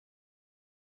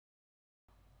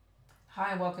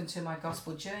Hi, welcome to my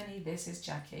gospel journey. This is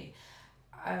Jackie.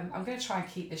 I'm going to try and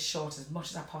keep this short as much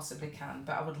as I possibly can,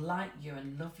 but I would like you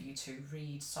and love you to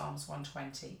read Psalms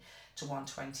 120 to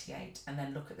 128 and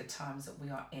then look at the times that we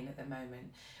are in at the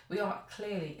moment. We are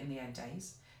clearly in the end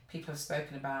days. People have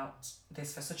spoken about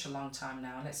this for such a long time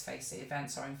now. Let's face it,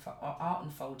 events are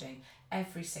unfolding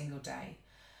every single day.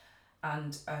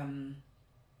 And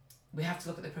we have to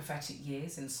look at the prophetic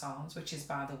years in Psalms, which is,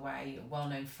 by the way, a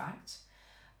well-known fact.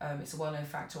 It's a well-known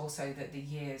fact also that the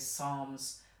years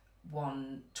Psalms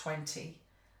 120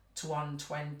 to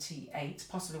 128,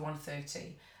 possibly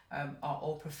 130, are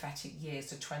all prophetic years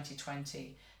to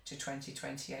 2020 to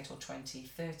 2028 or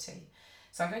 2030.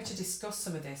 So I'm going to discuss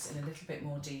some of this in a little bit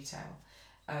more detail.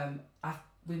 I've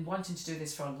been wanting to do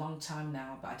this for a long time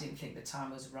now, but I didn't think the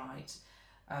time was right.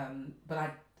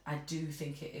 But I do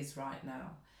think it is right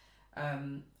now.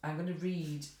 I'm going to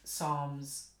read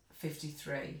Psalms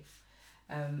 53.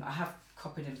 I have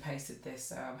copied and pasted this,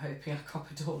 so I'm hoping I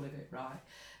copied all of it right.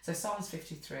 So Psalms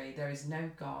 53, there is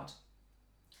no God.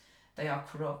 They are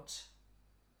corrupt.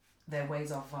 Their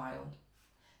ways are vile.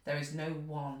 There is no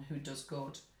one who does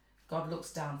good. God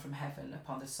looks down from heaven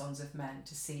upon the sons of men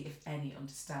to see if any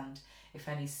understand, if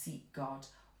any seek God.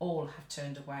 All have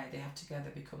turned away. They have together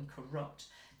become corrupt.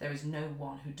 There is no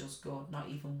one who does good, not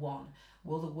even one.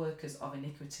 Will the workers of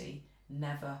iniquity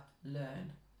never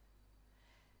learn?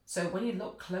 So when you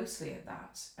look closely at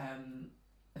that,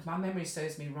 if my memory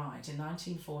serves me right, in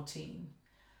 1914,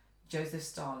 Joseph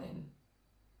Stalin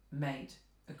made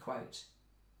a quote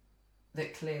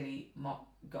that clearly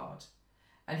mocked God.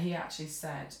 And he actually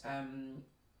said, I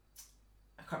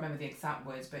can't remember the exact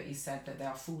words, but he said that they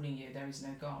are fooling you, there is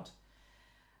no God.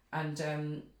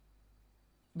 And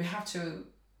we have to,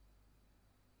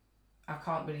 I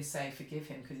can't really say forgive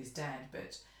him because he's dead,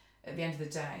 but at the end of the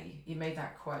day, he made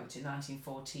that quote in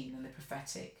 1914 in the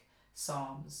prophetic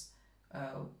Psalms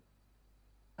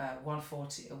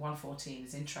 114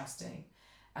 is interesting,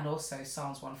 and also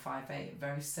Psalms 158,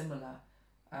 very similar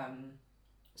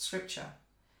scripture.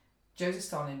 Joseph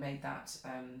Stalin made that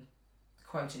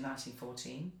quote in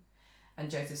 1914,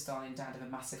 and Joseph Stalin died of a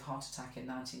massive heart attack in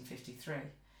 1953.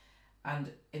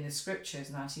 And in the scriptures,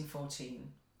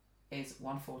 1914 is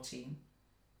 114.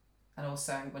 And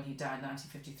also when he died in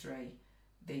 1953,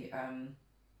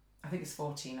 I think it's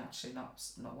 14 actually, not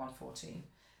 114,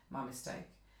 my mistake.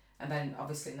 And then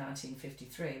obviously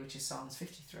 1953, which is Psalms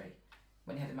 53,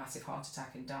 when he had a massive heart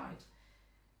attack and died.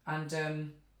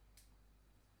 And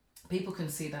people can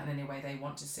see that in any way they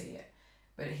want to see it,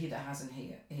 but he that hasn't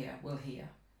hear will hear,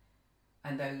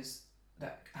 and those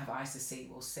that have eyes to see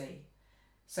will see.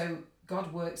 So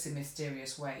God works in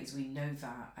mysterious ways. We know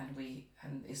that, and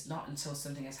it's not until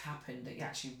something has happened that you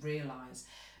actually realise.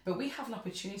 But we have an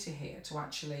opportunity here to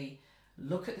actually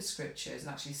look at the scriptures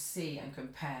and actually see and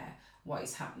compare what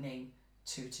is happening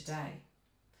to today.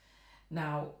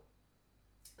 Now,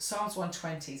 Psalms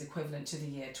 120 is equivalent to the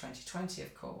year 2020,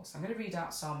 of course. I'm going to read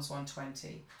out Psalms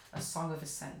 120, a song of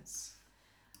ascents.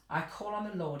 I call on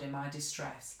the Lord in my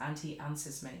distress, and he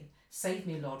answers me. Save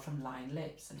me, Lord, from lying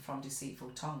lips and from deceitful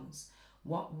tongues.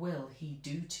 What will he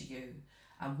do to you?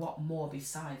 And what more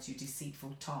besides, you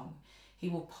deceitful tongue? He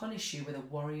will punish you with a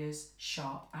warrior's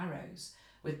sharp arrows,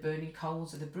 with burning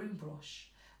coals of the broom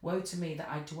brush. Woe to me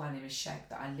that I dwell in Meshech,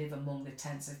 that I live among the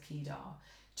tents of Kedar.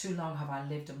 Too long have I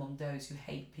lived among those who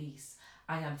hate peace.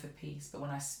 I am for peace, but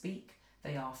when I speak,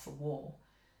 they are for war.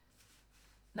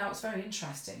 Now it's very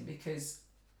interesting because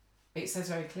it says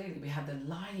very clearly we had the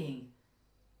lying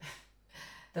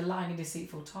and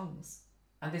deceitful tongues.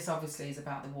 And this obviously is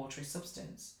about the watery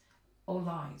substance. All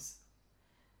lies.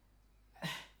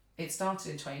 It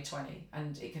started in 2020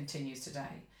 and it continues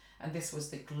today. And this was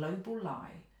the global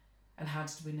lie. And how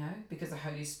did we know? Because the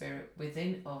Holy Spirit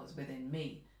within us, within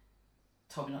me,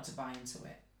 told me not to buy into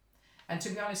it. And to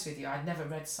be honest with you, I'd never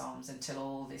read Psalms until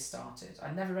all this started.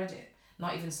 I'd never read it.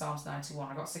 Not even Psalms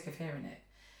 91. I got sick of hearing it.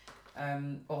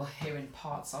 Or hearing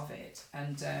parts of it.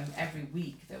 And every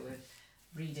week there were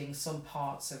reading some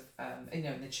parts of,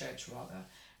 in the church rather,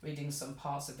 reading some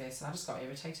parts of this, and I just got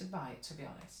irritated by it, to be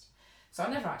honest. So I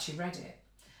never actually read it,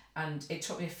 and it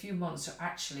took me a few months to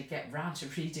actually get round to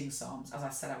reading Psalms. As I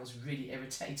said, I was really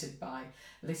irritated by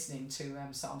listening to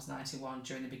Psalms 91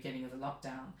 during the beginning of the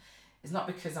lockdown. It's not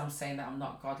because I'm saying that I'm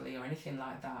not godly or anything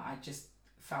like that, I just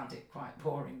found it quite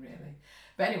boring, really.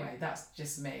 But anyway, that's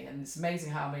just me, and it's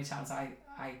amazing how many times I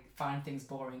find things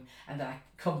boring and then I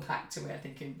come back to it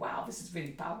thinking, wow, this is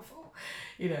really powerful,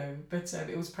 but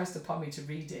it was pressed upon me to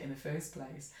read it in the first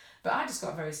place. But I just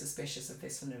got very suspicious of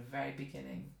this from the very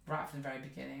beginning, right from the very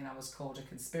beginning, and I was called a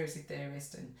conspiracy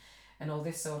theorist and all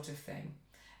this sort of thing.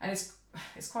 And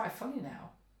it's quite funny now.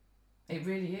 It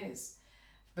really is.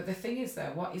 But the thing is,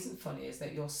 though, what isn't funny is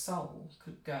that your soul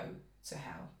could go to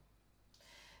hell.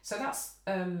 So that's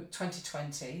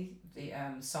 2020, the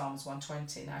Psalms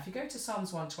 120. Now, if you go to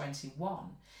Psalms 121,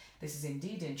 this is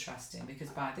indeed interesting, because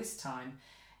by this time,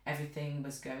 everything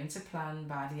was going to plan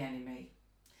by the enemy.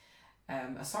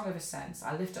 A song of ascents.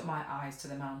 I lift up my eyes to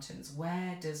the mountains.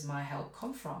 Where does my help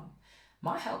come from?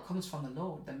 My help comes from the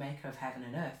Lord, the maker of heaven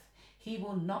and earth. He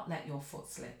will not let your foot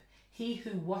slip. He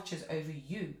who watches over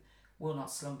you will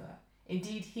not slumber.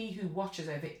 Indeed, he who watches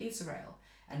over Israel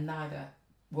and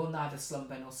will neither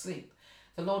slumber nor sleep.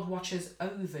 The Lord watches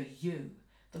over you.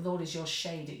 The Lord is your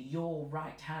shade at your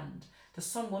right hand. The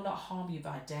sun will not harm you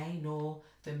by day, nor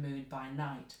the moon by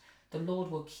night. The Lord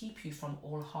will keep you from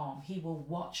all harm. He will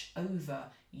watch over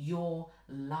your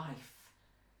life.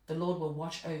 The Lord will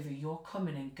watch over your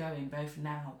coming and going, both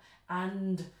now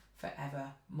and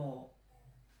forevermore.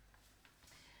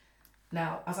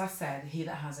 Now, as I said, he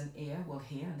that has an ear will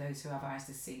hear, and those who have eyes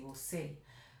to see will see.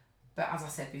 But as I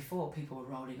said before, people were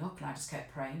rolling up, and I just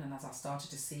kept praying. And as I started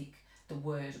to seek the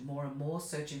word more and more,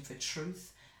 searching for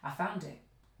truth, I found it.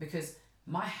 Because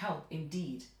my help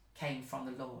indeed came from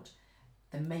the Lord,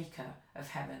 the maker of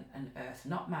heaven and earth,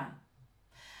 not man.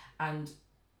 And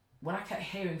when I kept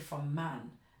hearing from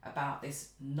man about this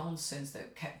nonsense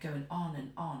that kept going on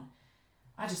and on,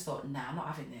 I just thought, nah, I'm not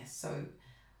having this. So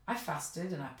I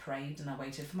fasted and I prayed and I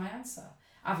waited for my answer.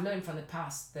 I've learned from the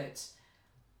past that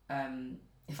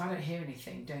if I don't hear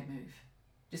anything, don't move.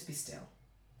 Just be still.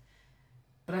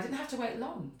 But I didn't have to wait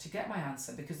long to get my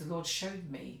answer, because the Lord showed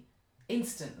me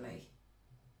instantly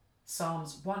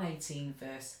Psalms 118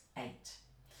 verse 8.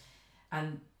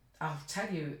 And I'll tell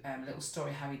you a little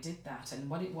story how he did that. And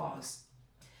what it was,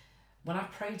 when I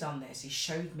prayed on this, he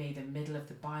showed me the middle of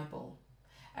the Bible.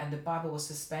 And the Bible was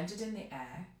suspended in the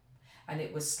air, and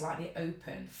it was slightly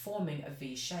open, forming a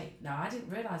V shape. Now, I didn't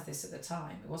realise this at the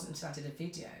time. It wasn't until I did a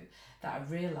video that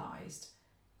I realised,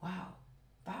 wow,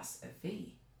 that's a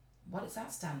V. What does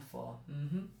that stand for?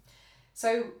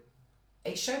 So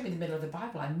it showed me the middle of the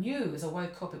Bible. I knew as I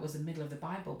woke up it was the middle of the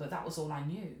Bible, but that was all I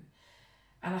knew.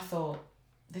 And I thought,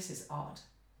 this is odd.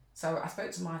 So I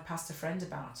spoke to my pastor friend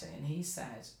about it, and he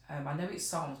said, I know it's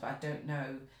Psalms, but I don't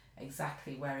know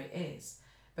exactly where it is,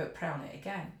 but pray on it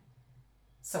again.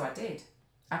 So I did.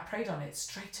 I prayed on it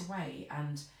straight away,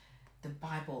 and the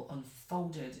Bible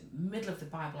unfolded, middle of the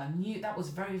Bible. I knew that was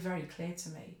very, very clear to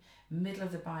me, middle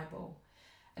of the Bible.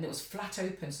 And it was flat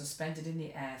open, suspended in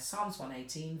the air, Psalms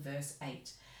 118 verse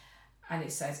 8. And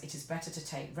it says, it is better to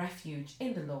take refuge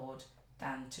in the Lord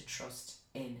than to trust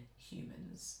in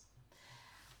humans.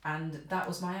 And that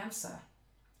was my answer.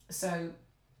 So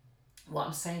what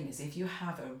I'm saying is, if you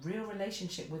have a real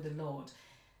relationship with the Lord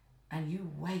and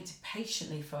you wait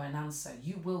patiently for an answer,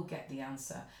 you will get the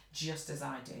answer, just as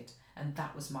I did. And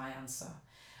that was my answer.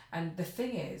 And the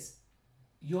thing is,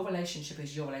 your relationship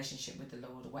is your relationship with the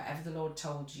Lord. Whatever the Lord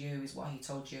told you is what he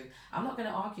told you. I'm not going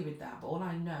to argue with that, but all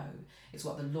I know is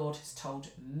what the Lord has told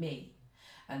me.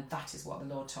 And that is what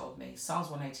the Lord told me. Psalms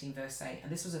 118 verse 8.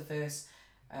 And this was a verse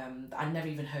that I never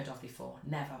even heard of before.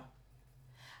 Never.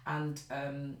 And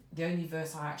the only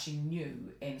verse I actually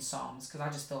knew in Psalms, because I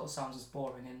just thought Psalms was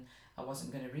boring and I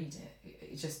wasn't going to read it.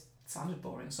 It just sounded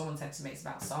boring. Someone said to me it's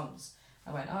about songs.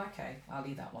 I went, oh, okay, I'll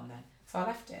leave that one then. So I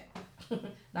left it.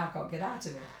 Now I can't get out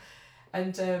of it.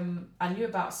 And I knew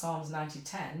about Psalms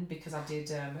 90:10 because I did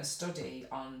a study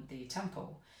on the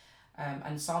temple.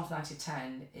 And Psalms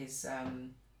 90:10 is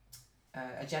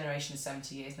a generation of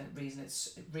 70 years, no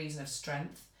reason of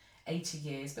strength, 80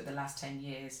 years, but the last 10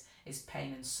 years is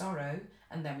pain and sorrow,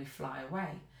 and then we fly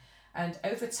away. And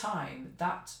over time,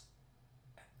 that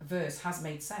verse has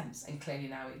made sense, and clearly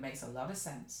now it makes a lot of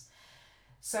sense.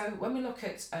 So when we look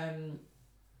at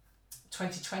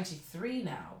 2023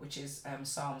 now, which is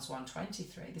Psalms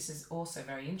 123, this is also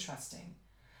very interesting,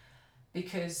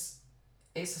 because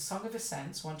it's a song of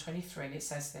ascents, 123, and it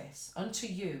says this: unto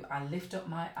you I lift up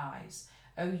my eyes,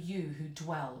 O you who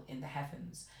dwell in the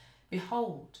heavens.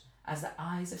 Behold, as the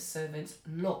eyes of servants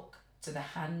look to the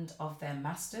hand of their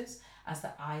masters, as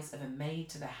the eyes of a maid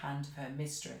to the hand of her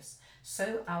mistress,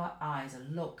 so our eyes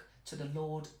look to the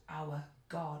Lord our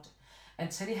God,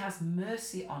 until he has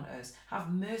mercy on us.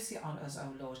 Have mercy on us,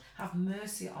 O Lord, have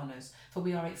mercy on us, for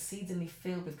we are exceedingly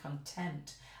filled with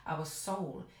contempt. Our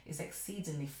soul is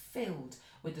exceedingly filled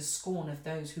with the scorn of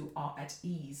those who are at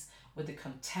ease, with the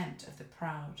contempt of the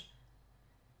proud.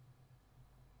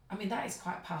 I mean, that is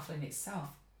quite powerful in itself.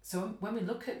 So when we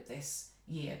look at this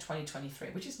year, 2023,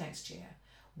 which is next year,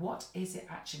 What is it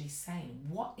actually saying?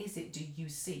 What is it do you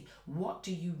see? What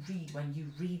do you read when you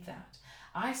read that?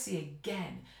 I see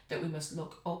again that we must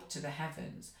look up to the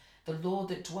heavens, the Lord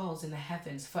that dwells in the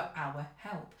heavens, for our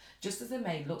help. Just as the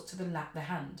maid looks to the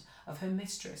hand of her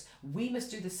mistress, we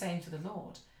must do the same to the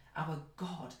Lord, our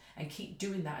God, and keep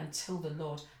doing that until the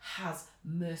Lord has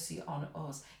mercy on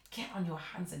us. Get on your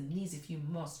hands and knees if you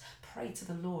must. Pray to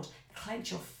the Lord.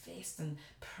 Clench your fist and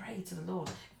pray to the Lord.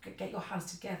 Get your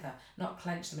hands together. Not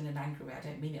clench them in an angry way. I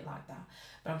don't mean it like that.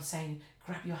 But I'm saying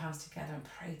grab your hands together and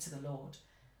pray to the Lord.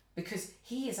 Because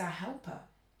he is our helper.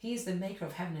 He is the maker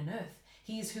of heaven and earth.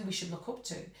 He is who we should look up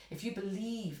to. If you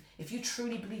believe, if you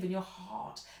truly believe in your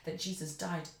heart that Jesus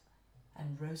died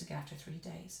and rose again after 3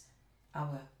 days,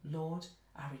 our Lord,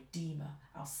 our Redeemer,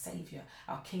 our Saviour,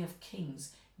 our King of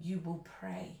Kings, you will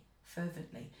pray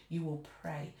fervently. You will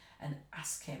pray and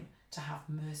ask him to have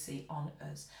mercy on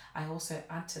us. I also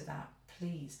add to that,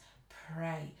 please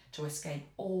pray to escape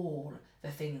all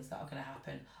the things that are going to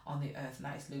happen on the earth. And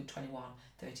that is Luke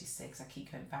 21:36. I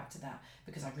keep going back to that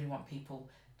because I really want people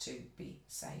to be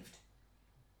saved.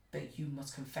 But you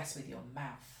must confess with your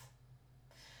mouth.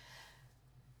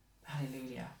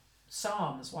 Hallelujah.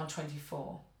 Psalms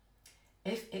 124.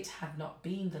 If it had not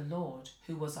been the Lord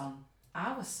who was on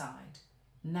our side,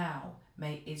 now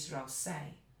may Israel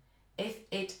say, if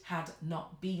it had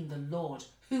not been the Lord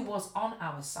who was on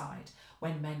our side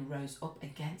when men rose up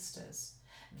against us,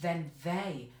 then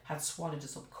they had swallowed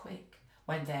us up quick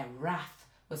when their wrath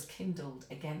was kindled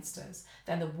against us.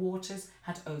 Then the waters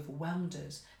had overwhelmed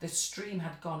us. The stream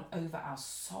had gone over our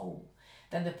soul.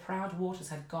 Then the proud waters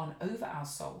had gone over our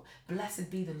soul. Blessed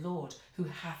be the Lord who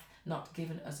hath not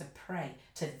given us a prey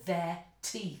to their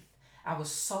teeth. Our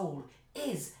soul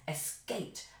is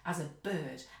escaped as a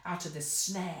bird out of the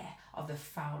snare of the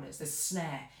fowlers. The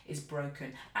snare is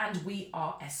broken and we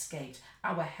are escaped.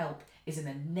 Our help is in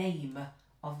the name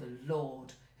of the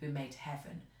Lord who made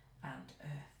heaven and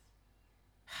earth.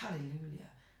 Hallelujah.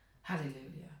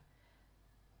 Hallelujah.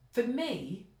 For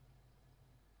me,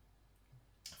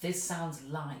 this sounds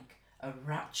like a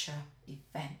rapture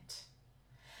event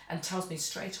and tells me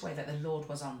straight away that the Lord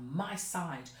was on my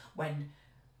side when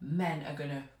men are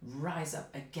going to rise up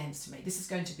against me. This is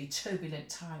going to be turbulent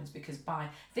times because by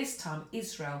this time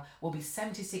Israel will be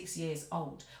 76 years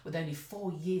old with only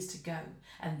 4 years to go.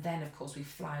 And then, of course, we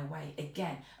fly away.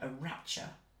 Again, a rapture.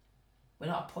 We're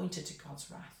not appointed to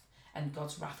God's wrath, and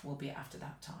God's wrath will be after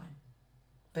that time.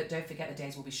 But don't forget the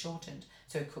days will be shortened,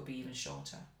 so it could be even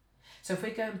shorter. So if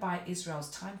we're going by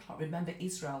Israel's time clock, remember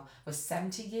Israel was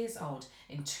 70 years old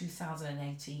in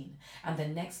 2018, and the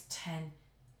next 10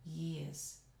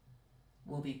 years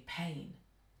will be pain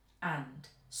and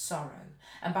sorrow.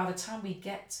 And by the time we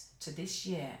get to this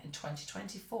year in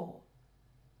 2024,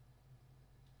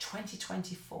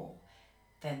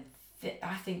 then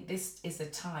I think this is the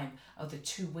time of the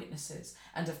two witnesses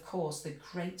and of course the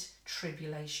great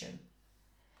tribulation.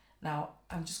 Now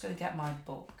I'm just going to get my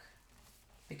book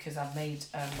because I've made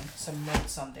some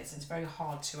notes on this. It's very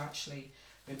hard to actually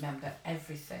remember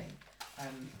everything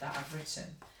that I've written.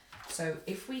 So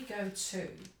if we go to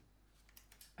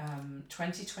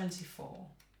 2024,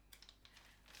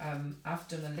 I've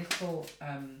done a little,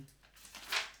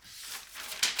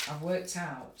 I've worked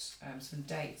out some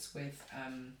dates with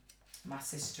my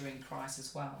sister in Christ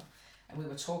as well, and we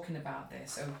were talking about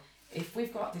this. So if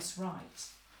we've got this right,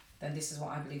 then this is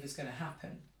what I believe is going to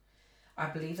happen. I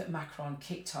believe that Macron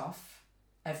kicked off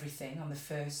everything on the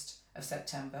 1st of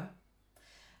September,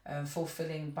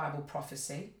 fulfilling Bible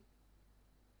prophecy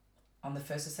on the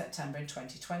 1st of September in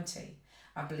 2020.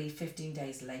 I believe 15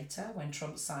 days later, when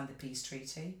Trump signed the peace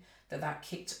treaty, that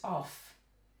kicked off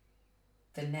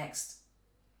the next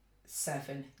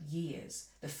 7 years.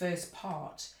 The first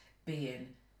part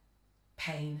being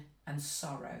pain and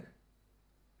sorrow.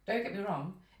 Don't get me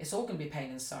wrong, it's all going to be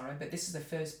pain and sorrow, but this is the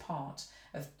first part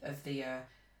of the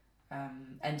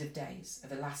end of days, of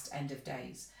the last end of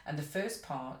days. And the first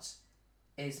part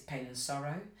is pain and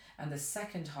sorrow, and the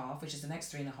second half, which is the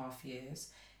next 3.5 years,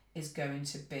 is going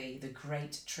to be the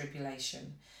Great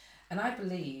Tribulation. And I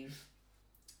believe,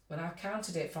 when I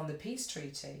counted it from the peace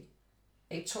treaty,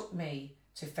 it took me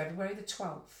to February the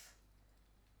 12th,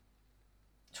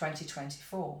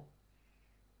 2024,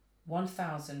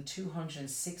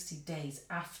 1,260 days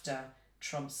after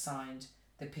Trump signed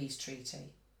the peace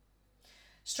treaty.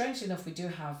 Strangely enough, we do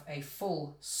have a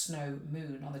full snow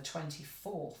moon on the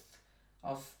 24th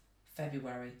of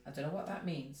February. I don't know what that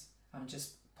means. I'm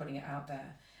just putting it out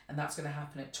there. And that's going to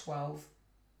happen at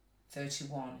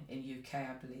 12:31 in UK,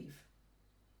 I believe.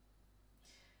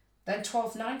 Then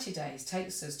 1290 days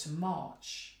takes us to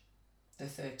March the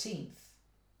 13th.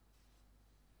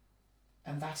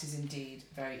 And that is indeed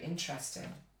very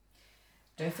interesting.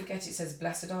 Don't forget it says,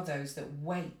 blessed are those that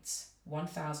wait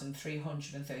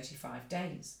 1,335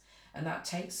 days. And that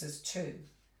takes us to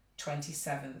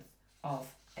 27th of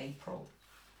April.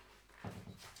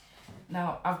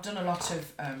 Now, I've done a lot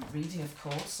of reading, of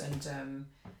course, and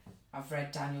I've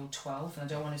read Daniel 12, and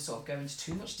I don't want to sort of go into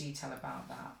too much detail about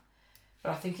that.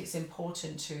 But I think it's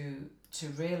important to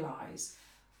realise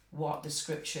what the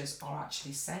scriptures are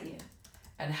actually saying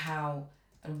and how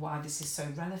and why this is so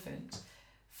relevant.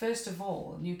 First of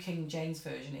all, New King James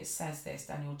Version, it says this,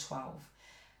 Daniel 12.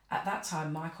 At that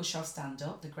time Michael shall stand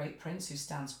up, the great prince who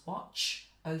stands watch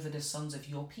over the sons of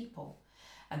your people.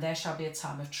 And there shall be a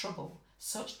time of trouble,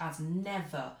 such as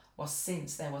never was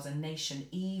since there was a nation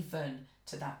even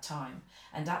to that time.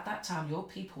 And at that time your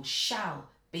people shall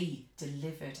be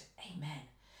delivered. Amen.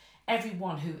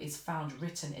 Everyone who is found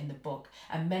written in the book,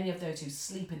 and many of those who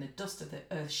sleep in the dust of the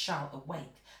earth shall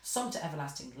awake, some to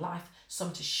everlasting life,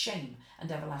 some to shame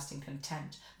and everlasting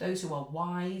contempt. Those who are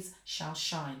wise shall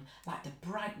shine like the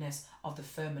brightness of the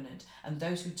firmament, and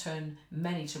those who turn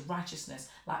many to righteousness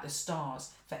like the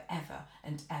stars forever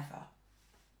and ever.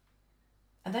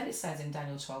 And then it says in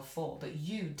Daniel 12:4, but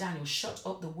you, Daniel, shut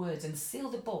up the words and seal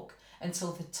the book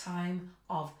until the time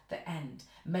of the end.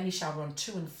 Many shall run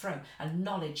to and fro, and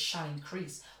knowledge shall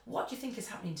increase. What do you think is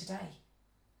happening today?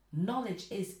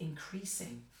 Knowledge is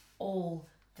increasing all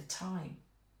the time.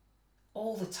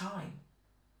 All the time.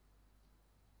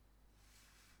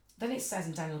 Then it says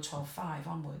in Daniel 12:5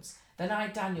 onwards, then I,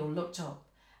 Daniel, looked up,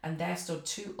 and there stood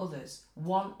two others,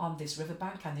 one on this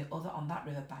riverbank and the other on that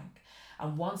riverbank.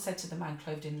 And one said to the man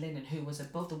clothed in linen, who was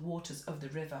above the waters of the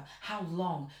river, how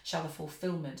long shall the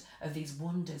fulfillment of these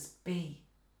wonders be?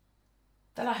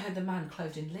 Then I heard the man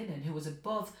clothed in linen, who was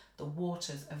above the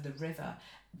waters of the river,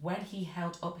 when he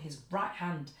held up his right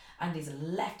hand and his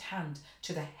left hand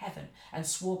to the heaven, and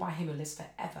swore by him who lives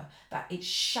forever, that it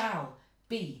shall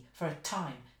be for a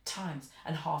time, times,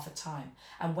 and half a time.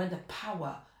 And when the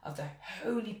power of the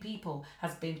holy people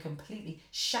has been completely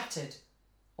shattered,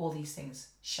 all these things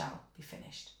shall be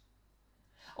finished.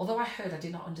 Although I heard, I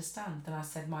did not understand. Then I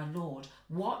said, my Lord,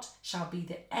 what shall be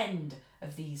the end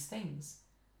of these things?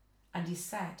 And he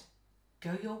said,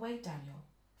 go your way, Daniel,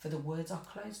 for the words are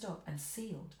closed up and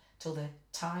sealed till the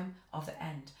time of the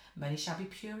end. Many shall be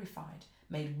purified,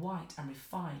 made white and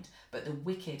refined, but the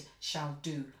wicked shall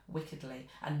do wickedly,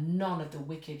 and none of the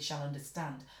wicked shall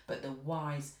understand, but the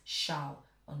wise shall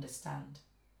understand.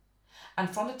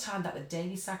 And from the time that the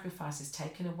daily sacrifice is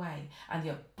taken away and the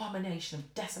abomination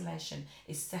of desolation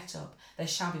is set up, there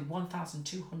shall be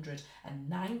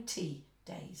 1,290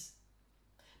 days.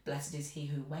 Blessed is he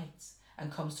who waits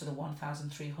and comes to the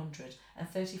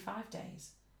 1,335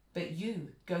 days. But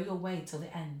you go your way till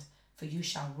the end, for you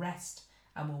shall rest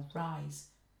and will rise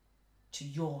to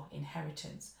your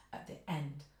inheritance at the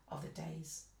end of the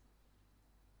days.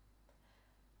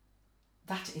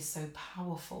 That is so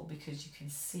powerful because you can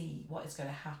see what is going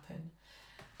to happen.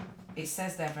 It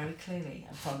says there very clearly,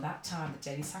 and from that time the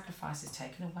daily sacrifice is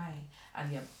taken away and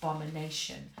the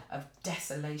abomination of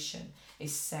desolation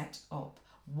is set up.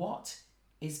 What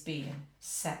is being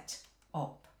set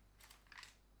up?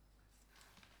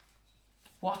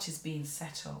 What is being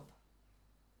set up?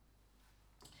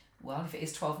 Well, if it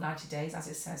is 1290 days, as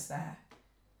it says there,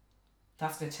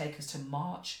 that's going to take us to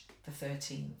March the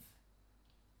 13th.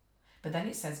 But then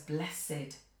it says,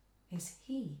 blessed is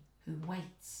he who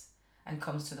waits and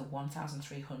comes to the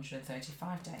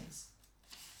 1,335 days.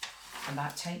 And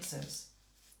that takes us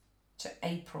to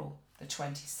April the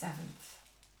 27th.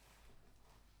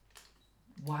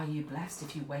 Why are you blessed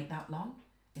if you wait that long?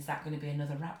 Is that going to be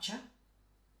another rapture?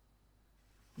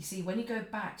 You see, when you go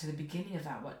back to the beginning of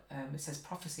that, it says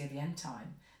prophecy of the end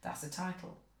time, that's the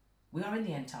title. We are in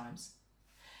the end times.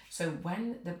 So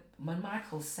when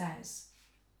Michael says,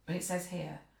 when it says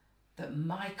here that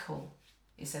Michael,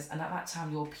 it says, and at that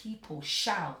time your people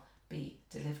shall be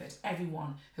delivered,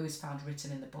 everyone who is found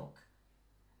written in the book.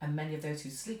 And many of those who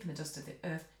sleep in the dust of the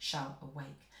earth shall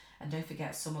awake. And don't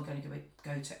forget, some are going to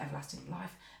go to everlasting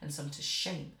life and some to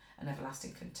shame and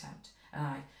everlasting contempt. And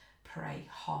I pray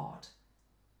hard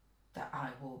that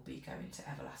I will be going to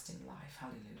everlasting life.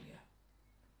 Hallelujah.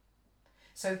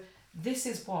 So this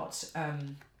is what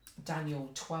Daniel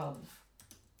 12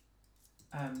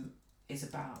 is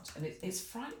about, and it's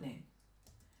frightening.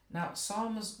 Now,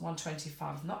 Psalms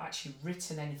 125, I've not actually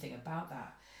written anything about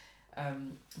that,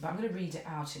 but I'm going to read it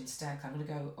out instead. I'm going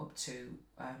to go up to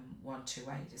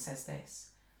 128. It says this,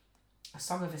 a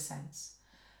song of ascents.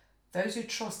 Those who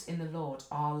trust in the Lord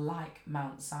are like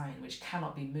Mount Zion, which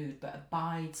cannot be moved, but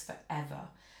abides forever.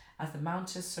 As the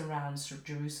mountains surround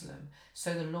Jerusalem,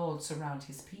 so the Lord surround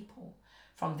his people,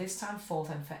 from this time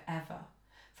forth and forever.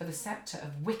 For the sceptre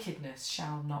of wickedness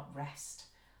shall not rest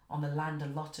on the land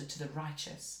allotted to the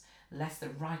righteous, lest the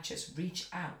righteous reach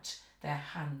out their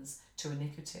hands to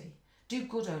iniquity. Do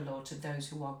good, O Lord, to those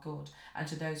who are good, and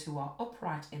to those who are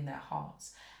upright in their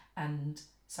hearts.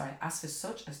 As for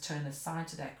such as turn aside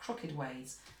to their crooked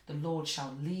ways, the Lord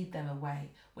shall lead them away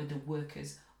with the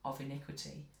workers of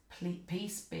iniquity.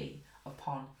 Peace be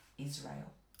upon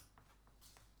Israel.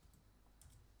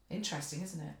 Interesting,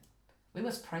 isn't it? We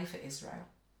must pray for Israel.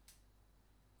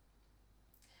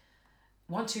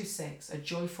 126, a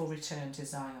joyful return to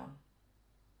Zion,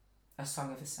 a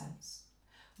song of ascents.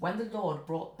 When the Lord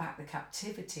brought back the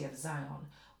captivity of Zion,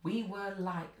 we were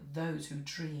like those who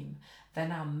dream.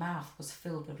 Then our mouth was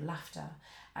filled with laughter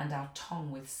and our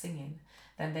tongue with singing.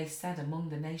 Then they said among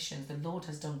the nations, the Lord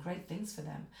has done great things for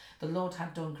them. The Lord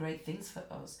had done great things for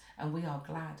us, and we are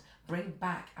glad. Bring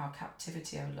back our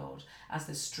captivity, O Lord, as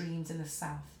the streams in the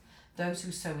south. Those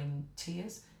who sow in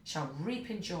tears shall reap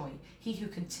in joy. He who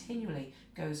continually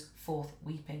goes forth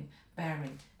weeping,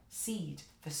 bearing seed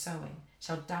for sowing,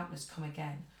 shall doubtless come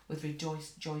again with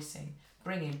rejoicing,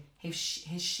 bringing his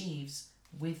sheaves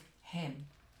with him.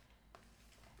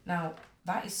 Now,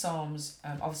 that is Psalms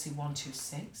obviously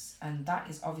 126, and that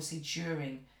is obviously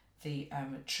during the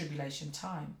tribulation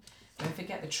time. Don't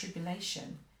forget, the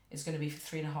tribulation is going to be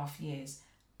for 3.5 years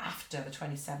after the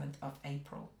 27th of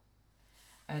April.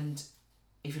 And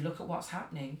if you look at what's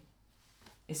happening,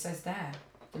 it says there,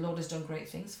 the Lord has done great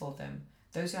things for them.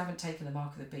 Those who haven't taken the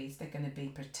mark of the beast, they're going to be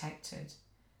protected.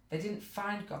 They didn't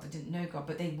find God, they didn't know God,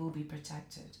 but they will be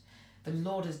protected. The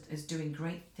Lord is doing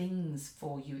great things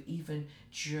for you even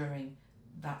during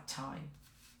that time.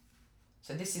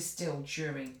 So this is still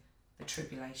during the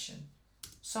tribulation.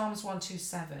 Psalms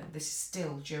 127, this is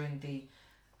still during the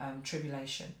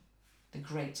tribulation, the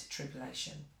great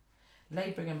tribulation.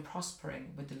 Labouring and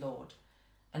prospering with the Lord.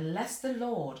 Unless the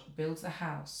Lord builds the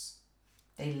house,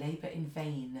 they labour in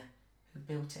vain who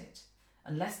built it.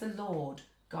 Unless the Lord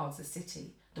guards the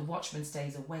city, the watchman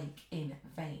stays awake in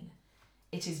vain.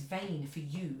 It is vain for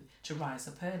you to rise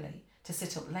up early, to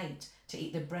sit up late, to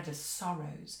eat the bread of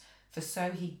sorrows, for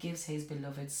so he gives his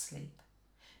beloved sleep.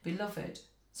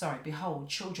 Behold,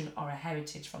 children are a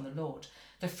heritage from the Lord.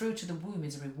 The fruit of the womb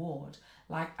is a reward.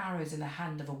 Like arrows in the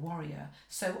hand of a warrior,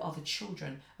 so are the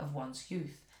children of one's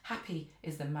youth. Happy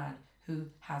is the man who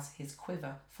has his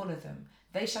quiver full of them.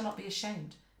 They shall not be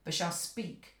ashamed, but shall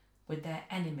speak with their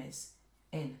enemies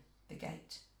in the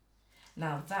gate.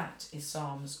 Now that is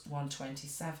Psalms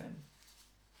 127.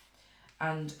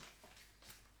 And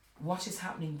what is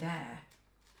happening there,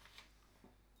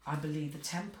 I believe the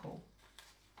temple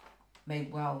may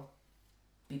well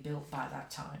be built by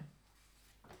that time.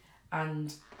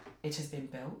 And it has been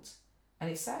built. And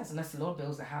it says, unless the Lord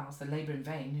builds the house, they labour in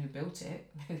vain who built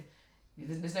it.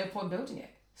 There's no point building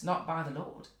it. It's not by the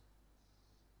Lord.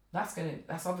 That's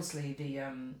obviously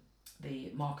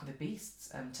the mark of the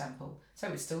beast's temple. So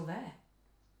it's still there.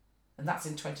 And that's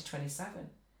in 2027,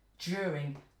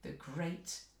 during the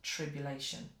Great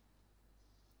Tribulation.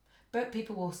 But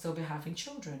people will still be having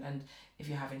children, and if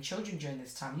you're having children during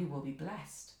this time, you will be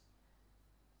blessed.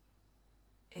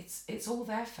 It's all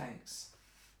there, folks.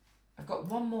 I've got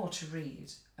one more to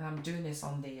read, and I'm doing this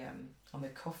on the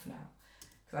cuff now,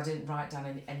 because I didn't write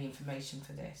down any information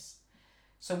for this.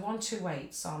 So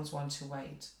 128, Psalms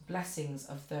 128, blessings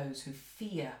of those who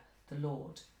fear the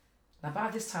Lord. Now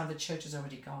by this time the church is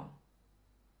already gone.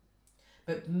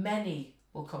 But many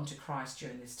will come to Christ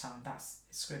during this time. That's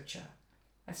scripture.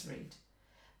 Let's read.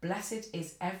 Blessed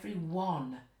is every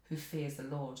one who fears the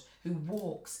Lord, who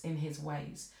walks in his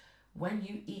ways. When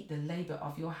you eat the labour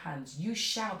of your hands, you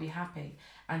shall be happy,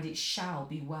 and it shall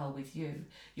be well with you.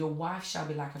 Your wife shall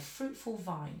be like a fruitful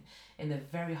vine in the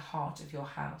very heart of your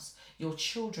house, your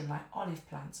children like olive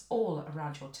plants all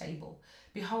around your table.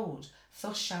 Behold,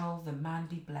 thus shall the man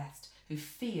be blessed who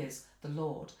fears the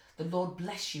Lord. The Lord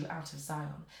bless you out of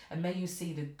Zion, and may you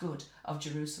see the good of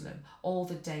Jerusalem all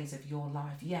the days of your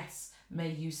life. Yes, may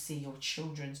you see your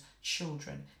children's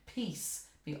children. Peace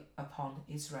be upon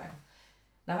Israel.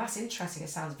 Now that's interesting. It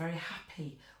sounds very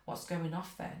happy. What's going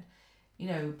off then? You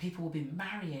know, people will be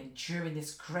marrying during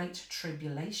this great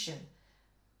tribulation.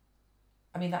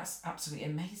 I mean, that's absolutely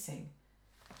amazing.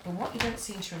 But what you don't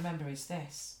seem to remember is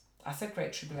this. I said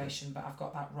great tribulation, but I've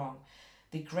got that wrong.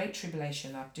 The great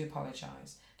tribulation, I do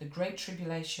apologise. The great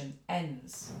tribulation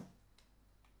ends,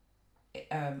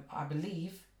 I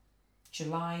believe,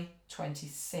 July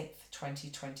 26th,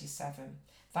 2027.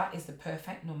 That is the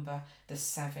perfect number, the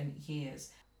 7 years.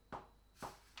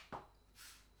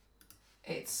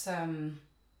 It's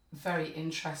very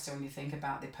interesting when you think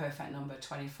about the perfect number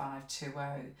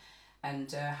 2520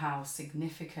 and how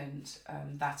significant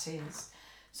that is.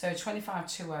 So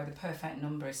 2520, the perfect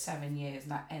number, is 7 years,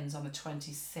 and that ends on the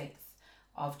 26th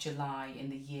of July in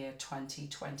the year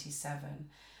 2027.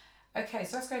 Okay,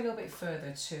 so let's go a little bit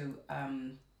further to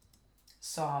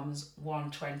Psalms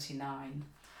 129.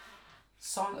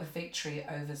 Song of victory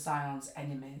over Zion's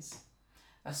enemies,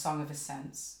 a song of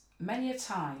ascents. Many a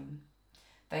time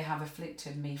they have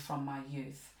afflicted me from my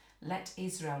youth. Let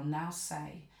Israel now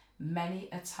say, many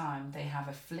a time they have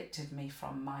afflicted me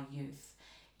from my youth,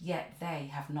 yet they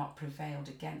have not prevailed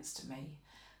against me.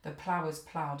 The ploughers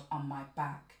ploughed on my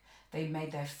back. They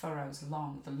made their furrows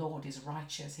long. The Lord is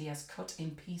righteous. He has cut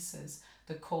in pieces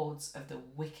the cords of the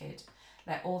wicked.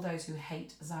 Let all those who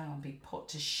hate Zion be put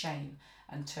to shame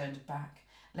and turned back.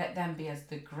 Let them be as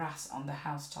the grass on the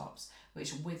housetops,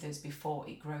 which withers before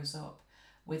it grows up,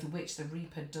 with which the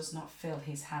reaper does not fill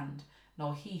his hand,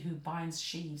 nor he who binds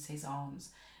sheaves his arms.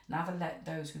 Neither let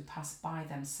those who pass by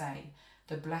them say,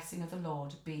 the blessing of the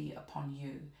Lord be upon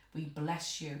you. We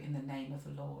bless you in the name of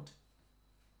the Lord.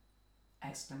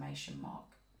 Exclamation mark.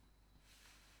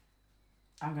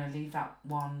 I'm going to leave that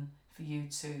one for you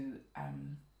to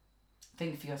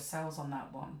think for yourselves on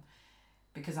that one,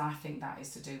 because I think that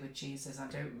is to do with Jesus. I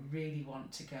don't really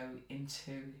want to go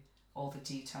into all the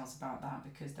details about that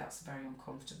because that's very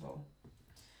uncomfortable.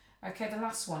 Okay, the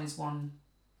last one is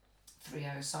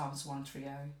 130, Psalms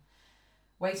 130.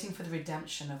 Waiting for the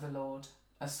redemption of the Lord,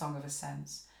 a song of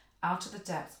ascents. Out of the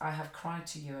depths I have cried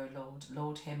to you, O Lord.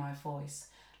 Lord, hear my voice.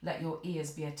 Let your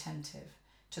ears be attentive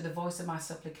to the voice of my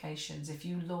supplications. If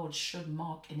you, Lord, should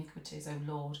mark iniquities, O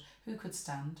Lord, who could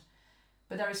stand?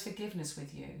 But there is forgiveness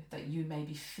with you, that you may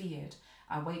be feared.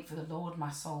 I wait for the Lord,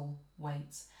 my soul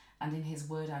waits, and in his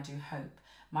word I do hope.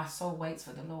 My soul waits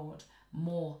for the Lord,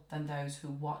 more than those who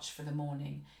watch for the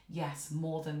morning. Yes,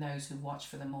 more than those who watch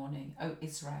for the morning. O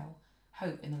Israel,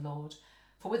 hope in the Lord.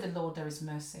 For with the Lord there is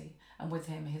mercy, and with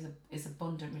him is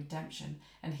abundant redemption,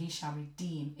 and he shall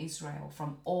redeem Israel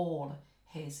from all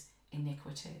his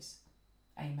iniquities.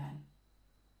 Amen.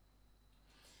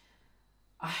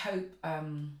 I hope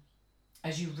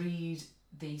as you read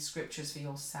the scriptures for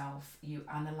yourself, you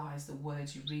analyse the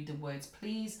words, you read the words.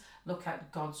 Please look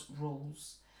at God's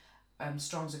rules,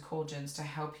 Strong's Concordance, to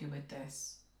help you with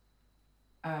this.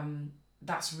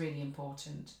 That's really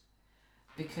important,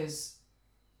 because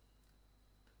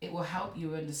it will help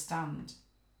you understand.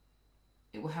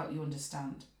 It will help you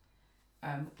understand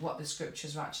what the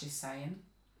scriptures are actually saying.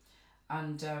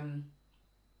 And I'm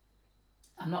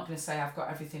not going to say I've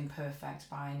got everything perfect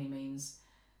by any means,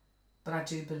 but I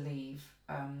do believe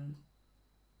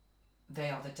they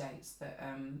are the dates that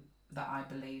I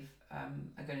believe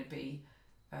are going to be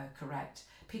correct.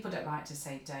 People don't like to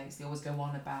say dates. They always go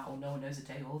on about, oh, no one knows the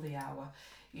day or the hour,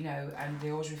 you know, and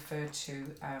they always refer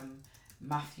to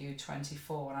Matthew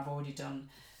 24, and I've already done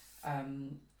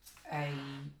a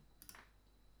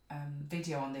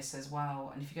video on this as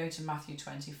well. And if you go to Matthew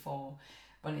 24,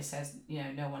 when it says, you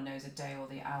know, no one knows the day or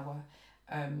the hour,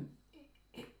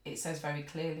 it says very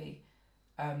clearly,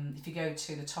 if you go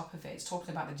to the top of it, it's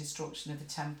talking about the destruction of the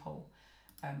temple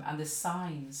and the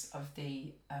signs of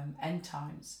the end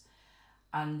times.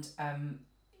 And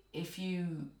if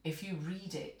you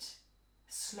read it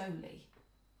slowly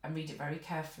and read it very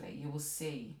carefully, you will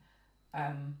see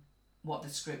what the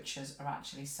scriptures are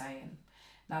actually saying.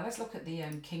 Now let's look at the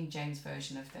King James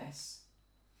Version of this.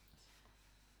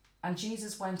 And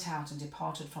Jesus went out and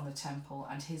departed from the temple,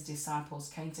 and his disciples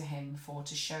came to him for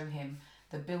to show him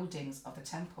the buildings of the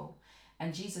temple.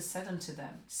 And Jesus said unto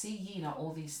them, see ye not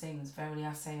all these things? Verily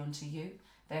I say unto you,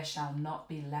 there shall not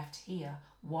be left here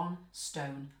one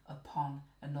stone upon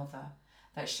another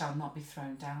that shall not be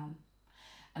thrown down.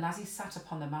 And as he sat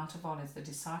upon the Mount of Olives, the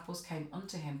disciples came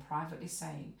unto him privately,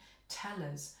 saying, tell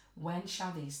us, when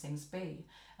shall these things be?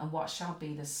 And what shall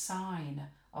be the sign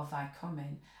of thy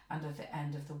coming and of the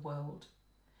end of the world?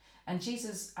 And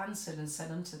Jesus answered and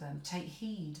said unto them, take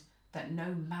heed that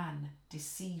no man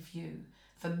deceive you,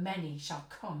 for many shall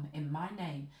come in my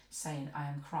name, saying, I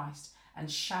am Christ, and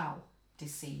shall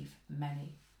deceive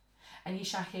many. And ye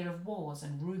shall hear of wars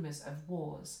and rumours of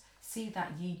wars. See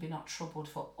that ye be not troubled,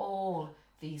 for all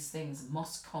these things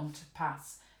must come to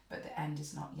pass, but the end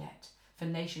is not yet. For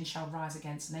nation shall rise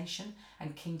against nation,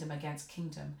 and kingdom against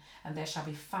kingdom, and there shall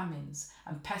be famines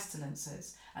and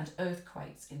pestilences and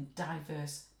earthquakes in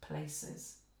diverse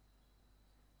places.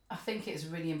 I think it's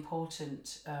really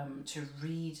important to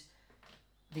read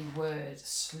the word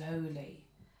slowly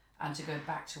and to go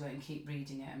back to it and keep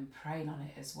reading it and praying on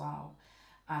it as well.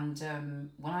 And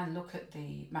when I look at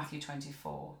the Matthew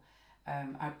 24,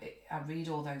 I read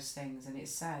all those things, and it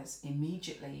says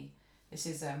immediately, this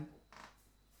is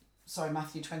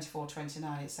Matthew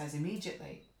 24:29. It says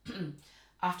immediately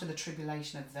after the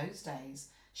tribulation of those days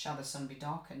shall the sun be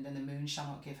darkened, and the moon shall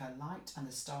not give her light, and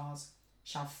the stars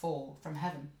shall fall from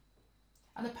heaven,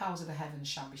 and the powers of the heavens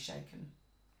shall be shaken.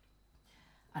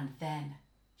 And then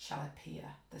shall appear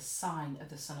the sign of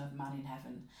the Son of Man in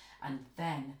heaven, and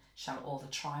then shall all the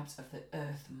tribes of the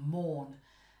earth mourn,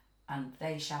 and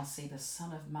they shall see the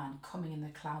Son of Man coming in the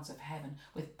clouds of heaven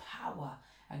with power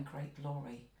and great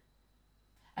glory.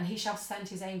 And he shall send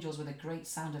his angels with a great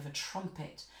sound of a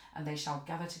trumpet, and they shall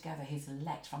gather together his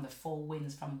elect from the four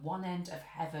winds, from one end of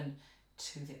heaven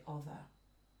to the other.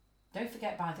 Don't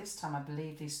forget, by this time I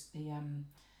believe the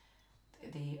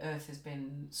earth has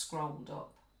been scrolled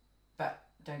up, but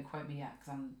don't quote me yet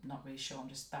because I'm not really sure.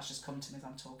 That's just come to me as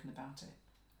I'm talking about it.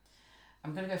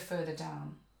 I'm going to go further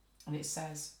down, and it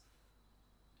says,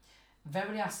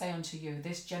 "Verily I say unto you,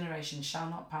 this generation shall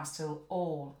not pass till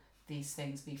all these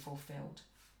things be fulfilled.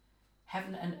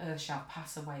 Heaven and earth shall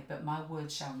pass away, but my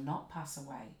word shall not pass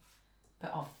away.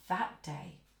 But of that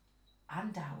day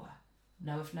and hour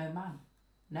knoweth no man,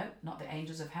 no, not the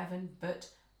angels of heaven, but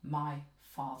my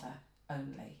Father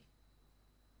only."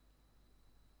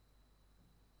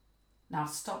 Now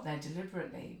stop there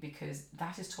deliberately, because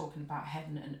that is talking about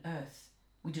heaven and earth.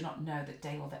 We do not know the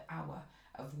day or the hour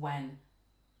of when,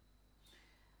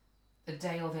 the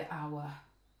day or the hour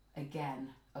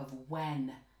again of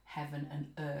when heaven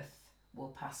and earth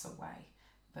will pass away.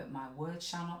 But my word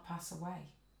shall not pass away.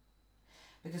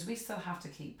 Because we still have to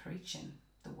keep preaching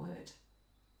the word.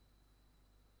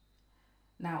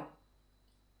 Now,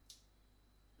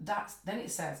 then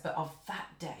it says, but of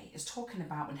that day, is talking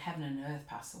about when heaven and earth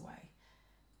pass away.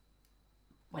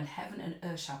 When heaven and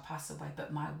earth shall pass away,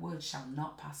 but my word shall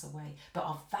not pass away. But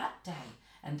of that day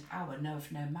and hour knoweth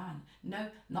no man, no,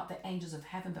 not the angels of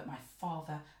heaven, but my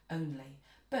Father only.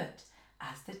 But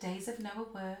as the days of Noah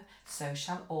were, so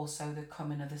shall also the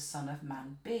coming of the Son of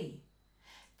Man be.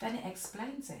 Then it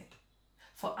explains it.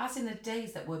 For as in the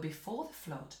days that were before the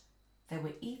flood, they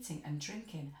were eating and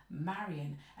drinking,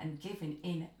 marrying and giving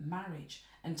in marriage,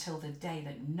 until the day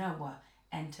that Noah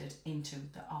entered into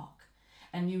the ark,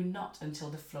 and knew not until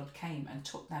the flood came and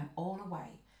took them all away,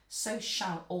 so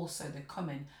shall also the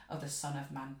coming of the Son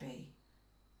of Man be.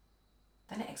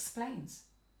 Then it explains,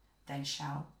 then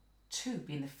shall two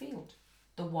be in the field,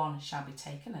 the one shall be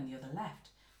taken and the other left.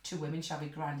 Two women shall be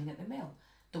grinding at the mill,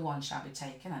 the one shall be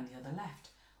taken and the other left.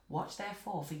 Watch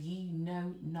therefore, for ye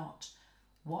know not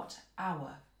what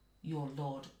hour your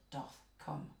Lord doth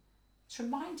come. It's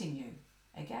reminding you,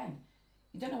 again,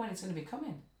 you don't know when it's going to be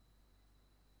coming.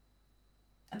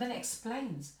 And then it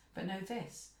explains, but know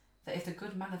this, that if the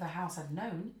good man of the house had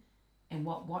known in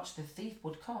what watch the thief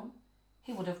would come,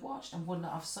 he would have watched and would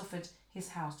not have suffered his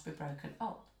house to be broken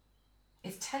up.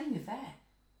 It's telling you there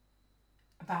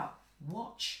about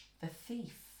watch the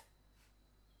thief.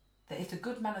 That if the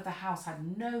good man of the house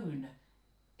had known,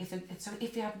 if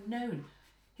he had known,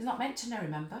 he's not meant to know,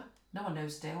 remember? No one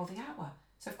knows the day or the hour.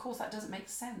 So of course that doesn't make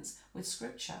sense with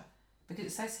scripture, because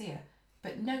it says here,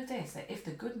 but know this, that if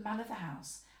the good man of the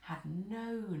house had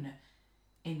known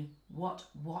in what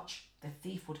watch the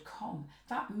thief would come,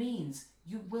 that means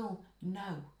you will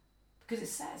know. Because it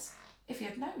says, if he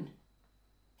had known,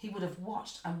 he would have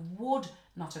watched and would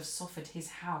not have suffered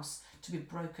his house to be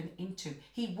broken into.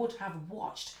 He would have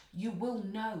watched. You will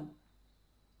know.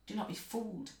 Do not be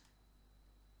fooled.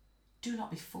 Do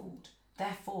not be fooled.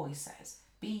 Therefore, he says,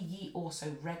 be ye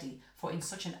also ready, for in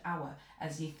such an hour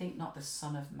as ye think not the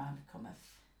Son of Man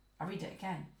cometh. I read it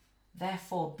again.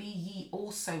 Therefore, be ye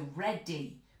also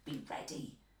ready. Be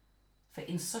ready. For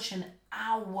in such an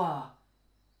hour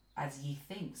as ye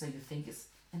think. So you think it's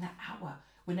in that hour.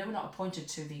 We know we're not appointed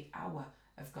to the hour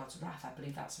of God's wrath. I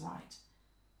believe that's right.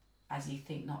 As ye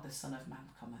think not the Son of Man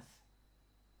cometh.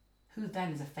 Who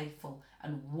then is a faithful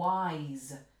and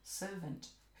wise servant,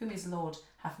 whom his Lord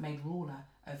hath made ruler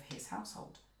of his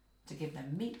household, to give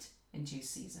them meat in due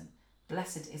season?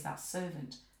 Blessed is that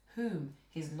servant whom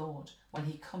his Lord, when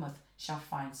he cometh, shall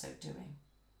find so doing.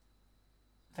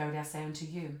 Verily I say unto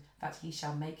you, that he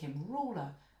shall make him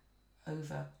ruler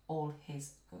over all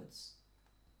his goods.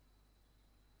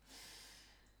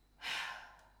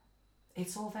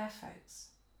 It's all there, folks.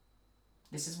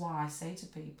 This is why I say to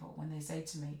people, when they say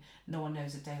to me, no one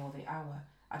knows the day or the hour,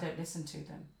 I don't listen to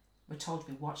them. We're told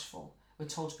to be watchful. We're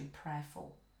told to be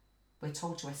prayerful. We're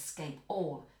told to escape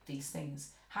all these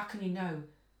things. How can you know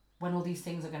when all these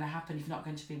things are going to happen if you're not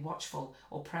going to be watchful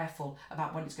or prayerful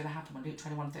about when it's going to happen. When Luke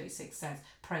 21:36 says,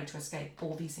 pray to escape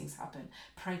all these things happen.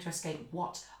 Pray to escape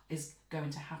what is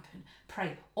going to happen.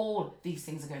 Pray all these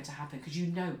things are going to happen, because you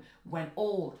know when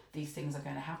all these things are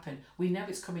going to happen. We know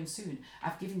it's coming soon.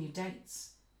 I've given you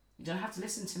dates. You don't have to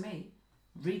listen to me.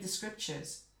 Read the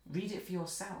scriptures. Read it for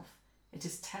yourself. It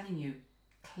is telling you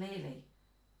clearly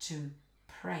to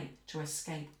pray to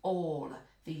escape all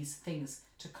these things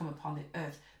to come upon the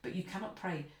earth. But you cannot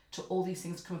pray to all these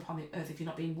things to come upon the earth if you're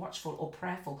not being watchful or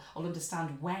prayerful or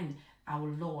understand when our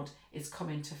Lord is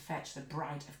coming to fetch the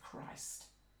bride of Christ.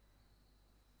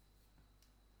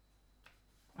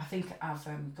 I think I've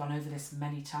gone over this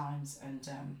many times, and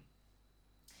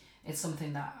it's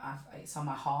something that it's on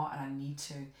my heart, and I need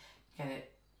to get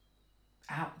it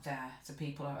out there so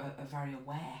people are very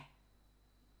aware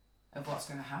of what's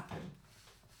going to happen.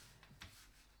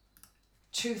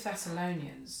 2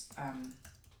 Thessalonians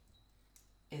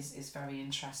is very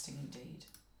interesting indeed,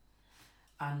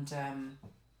 and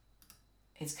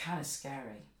it's kind of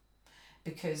scary,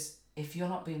 because if you're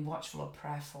not being watchful or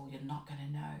prayerful, you're not going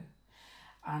to know.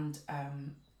 And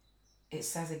it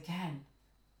says again,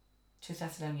 2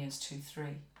 Thessalonians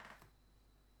 2:3,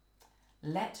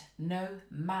 let no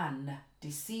man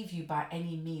deceive you by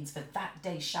any means, for that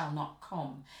day shall not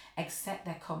come, except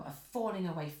there come a falling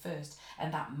away first,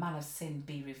 and that man of sin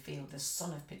be revealed, the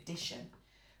son of perdition,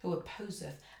 who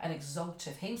opposeth and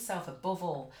exalteth himself above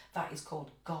all that is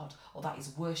called God, or that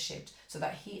is worshipped, so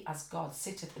that he as God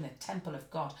sitteth in the temple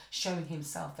of God, showing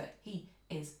himself that he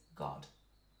is God.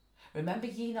 Remember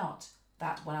ye not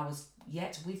that when I was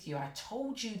yet with you, I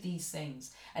told you these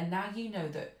things, and now you know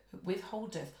that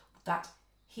withholdeth that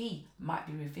he might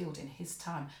be revealed in his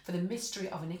time. For the mystery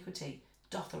of iniquity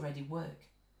doth already work.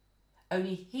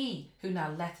 Only he who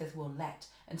now letteth will let,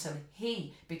 until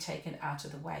he be taken out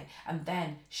of the way, and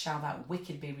then shall that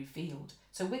wicked be revealed.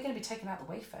 So we're going to be taken out of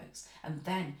the way, folks, and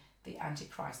then the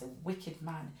Antichrist, the wicked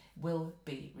man, will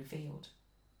be revealed.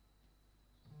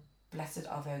 Blessed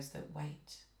are those that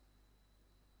wait.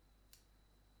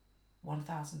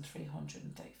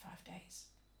 1,335 days.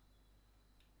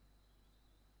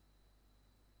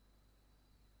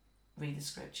 Read the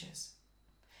scriptures.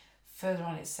 Further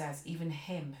on it says, even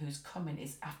him whose coming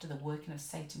is after the working of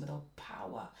Satan with all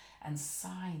power and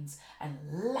signs and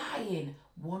lying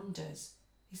wonders.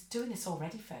 He's doing this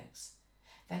already, folks.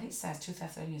 Then it says, 2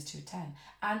 Thessalonians 2:10,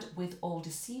 and with all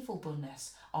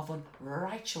deceivableness of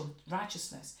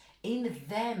unrighteousness in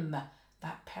them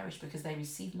that perish, because they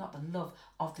receive not the love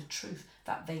of the truth,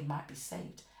 that they might be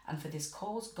saved. And for this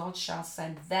cause God shall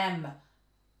send them,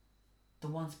 the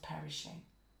ones perishing,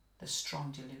 the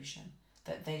strong delusion,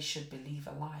 that they should believe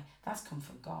a lie. That's come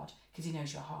from God, because he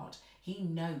knows your heart. He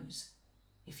knows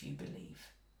if you believe.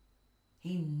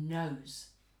 He knows.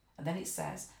 And then it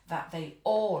says that they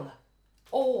all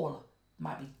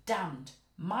might be damned.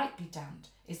 Might be damned.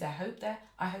 Is there hope there?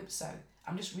 I hope so.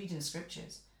 I'm just reading the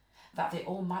scriptures. That they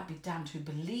all might be damned who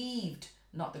believed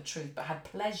not the truth, but had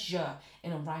pleasure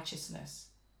in unrighteousness.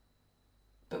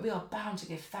 But we are bound to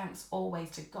give thanks always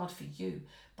to God for you,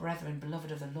 brethren,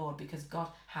 beloved of the Lord, because God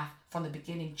hath from the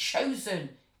beginning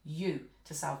chosen you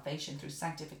to salvation through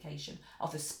sanctification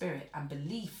of the Spirit and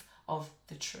belief of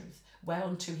the truth,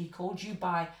 whereunto he called you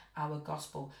by our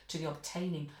gospel, to the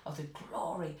obtaining of the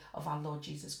glory of our Lord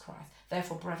Jesus Christ.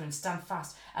 Therefore, brethren, stand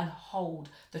fast and hold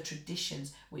the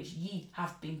traditions which ye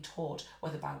have been taught,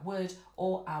 whether by word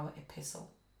or our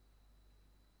epistle.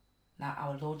 Now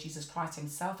our Lord Jesus Christ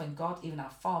himself and God, even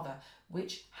our Father,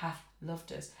 which hath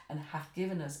loved us and hath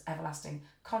given us everlasting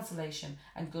consolation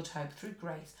and good hope through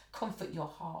grace, comfort your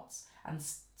hearts and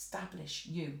establish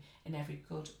you in every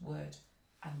good word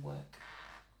and work.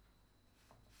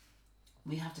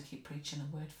 We have to keep preaching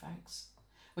the word, folks.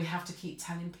 We have to keep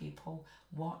telling people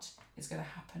what is going to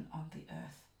happen on the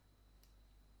earth.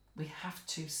 We have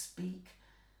to speak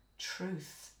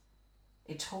truth.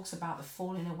 It talks about the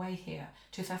falling away here.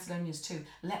 2 Thessalonians 2.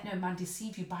 Let no man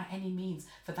deceive you by any means,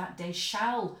 for that day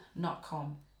shall not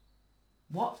come.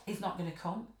 What is not going to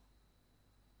come?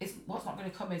 What's not going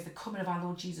to come is the coming of our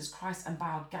Lord Jesus Christ, and by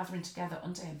our gathering together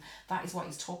unto him. That is what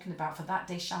he's talking about. For that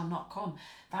day shall not come.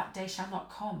 That day shall not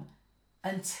come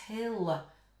until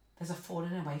there's a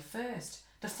falling away first.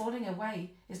 The falling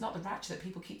away is not the rapture that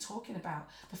people keep talking about.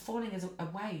 The falling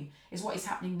away is what is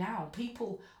happening now.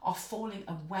 People are falling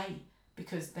away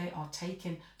because they are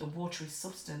taking the watery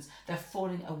substance. They're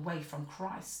falling away from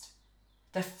Christ.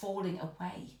 They're falling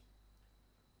away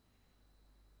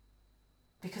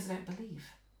because they don't believe.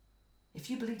 If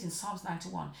you believed in Psalms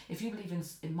 91, if you believe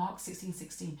in Mark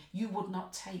 16:16, you would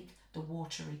not take the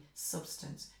watery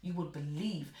substance. You would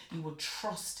believe, you would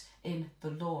trust in the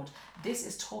Lord. This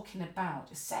is talking about,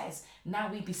 it says, now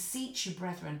we beseech you,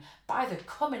 brethren, by the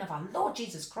coming of our Lord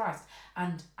Jesus Christ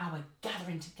and our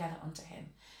gathering together unto him.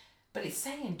 But it's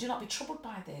saying, do not be troubled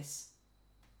by this.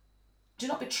 Do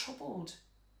not be troubled.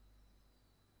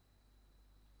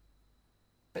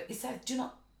 But it says, do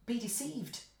not be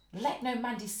deceived. Let no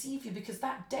man deceive you, because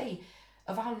that day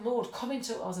of our Lord coming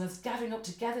to us and us gathering up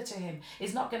together to him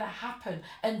is not going to happen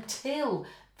until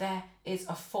there is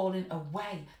a falling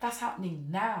away. That's happening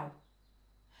now.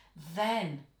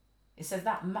 Then it says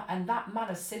that that man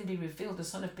of sin be revealed, the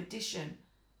son of perdition.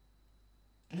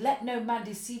 Let no man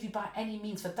deceive you by any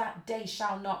means, for that day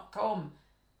shall not come,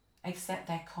 except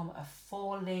there come a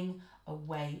falling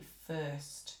away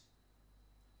first.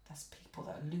 That's people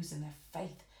that are losing their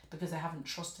faith because they haven't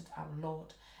trusted our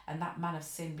Lord. And that man of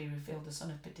sin be revealed, the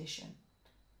son of perdition.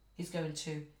 He's going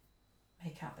to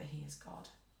make out that he is God.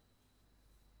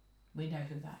 We know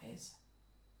who that is.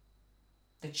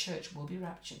 The church will be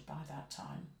raptured by that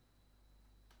time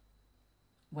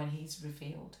when he's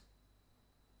revealed.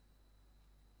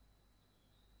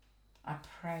 I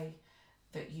pray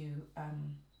that you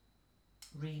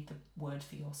read the word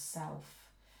for yourself.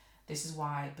 This is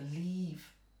why I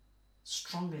believe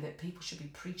strongly that people should be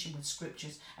preaching with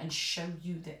scriptures and show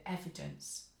you the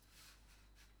evidence,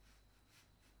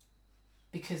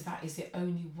 because that is the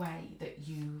only way that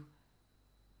you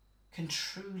can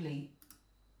truly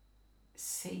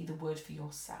see the word for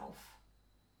yourself.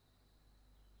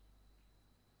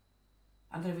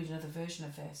 I'm going to read another version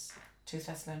of this, 2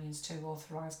 Thessalonians 2,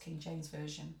 authorised King James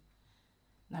Version.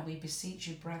 Now we beseech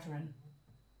you, brethren,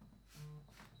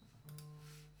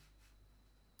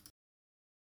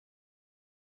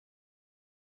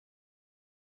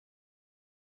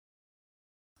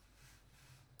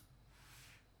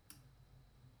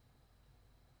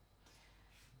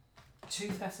 Two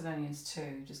Thessalonians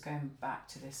 2, just going back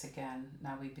to this again.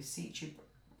 Now we beseech you,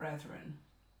 brethren,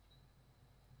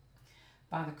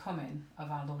 by the coming of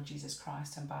our Lord Jesus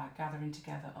Christ and by our gathering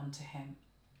together unto him.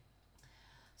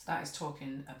 So that is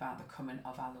talking about the coming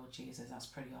of our Lord Jesus. That's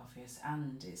pretty obvious.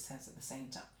 And it says at the same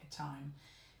time,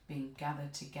 being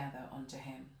gathered together unto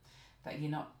him, that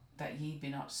ye be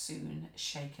not soon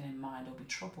shaken in mind or be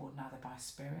troubled, neither by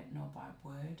spirit, nor by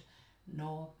word,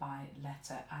 nor by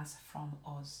letter, as from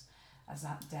us, as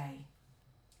that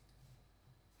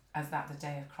the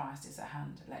day of Christ is at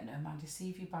hand. Let no man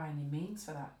deceive you by any means,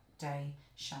 for that day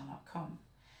shall not come,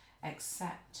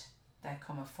 except there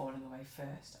come a falling away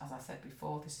first. As I said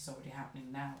before, this is already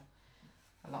happening now.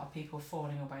 A lot of people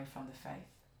falling away from the faith.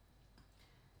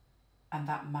 And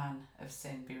that man of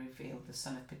sin be revealed, the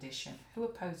son of perdition, who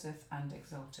opposeth and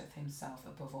exalteth himself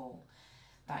above all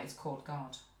that is called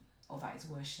God, or that is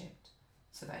worshipped,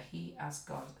 so that he as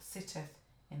God sitteth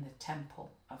in the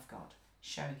temple of God,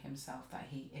 showing himself that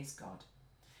he is God.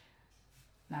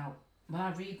 Now, when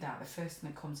I read that, the first thing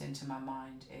that comes into my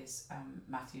mind is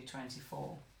Matthew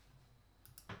 24.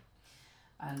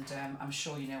 And I'm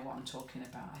sure you know what I'm talking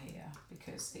about here,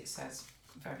 because it says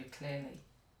very clearly,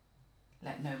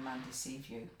 let no man deceive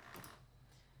you.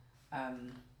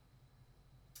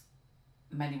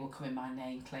 Many will come in my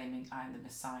name claiming I am the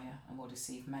Messiah and will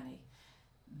deceive many.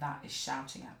 That is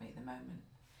shouting at me at the moment.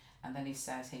 And then he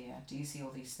says here, do you see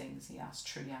all these things? He asks,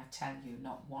 truly I tell you,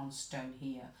 not one stone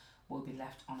here will be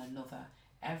left on another.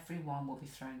 Every one will be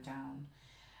thrown down.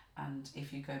 And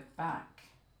if you go back,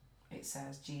 it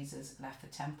says Jesus left the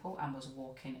temple and was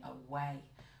walking away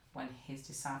when his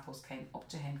disciples came up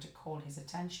to him to call his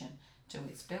attention to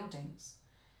its buildings.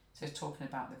 So he's talking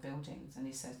about the buildings, and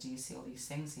he says, do you see all these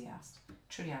things? He asked.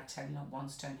 Truly I tell you, not one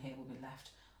stone here will be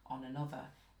left on another.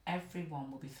 Every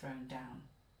one will be thrown down.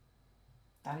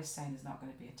 That is saying there's not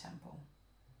going to be a temple.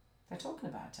 They're talking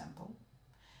about a temple.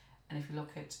 And if you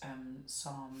look at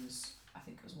Psalms, I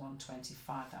think it was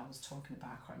 125 that I was talking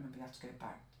about, I can't remember, you have to go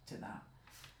back to that.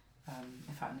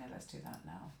 In fact, no, let's do that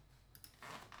now.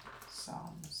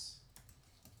 Psalms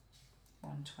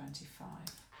 125.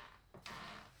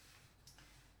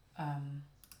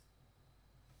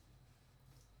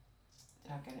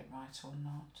 Did I get it right or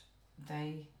not?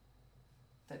 They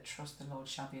that trust the Lord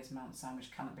shall be as Mount Zion,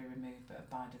 which cannot be removed, but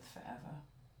abideth forever.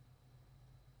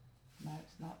 No,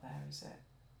 it's not there, is it?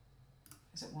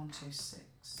 Is it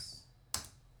 126?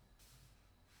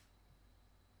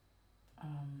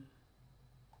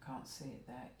 Can't see it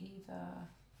there either.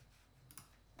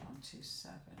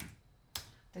 127.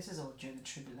 This is all during the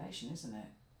tribulation, isn't it?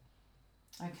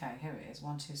 Okay, here it is,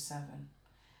 127.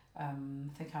 I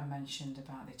think I mentioned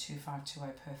about the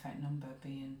 2520 perfect number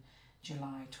being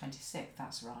July 26th,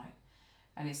 that's right.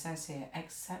 And it says here,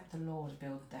 except the Lord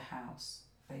build the house,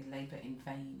 they labour in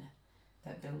vain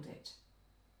that build it.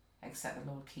 Except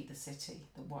the Lord keep the city,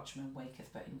 the watchman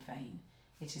waketh but in vain.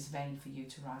 It is vain for you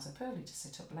to rise up early, to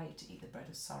sit up late, to eat the bread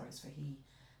of sorrows, for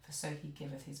so he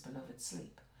giveth his beloved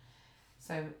sleep.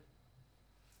 So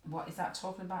what is that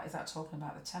talking about? Is that talking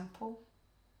about the temple?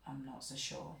 I'm not so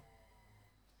sure.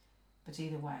 But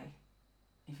either way,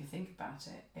 if you think about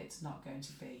it, it's not going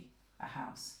to be a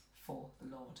house for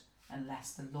the Lord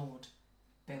unless the Lord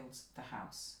builds the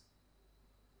house.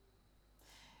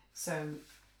 So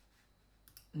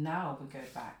now we go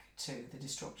back to the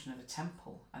destruction of a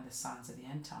temple and the signs of the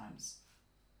end times.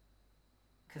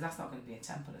 Because that's not going to be a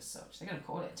temple as such. They're going to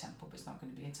call it a temple, but it's not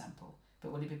going to be a temple.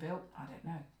 But will it be built? I don't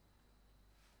know.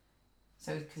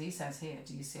 So, because he says here,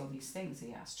 do you see all these things?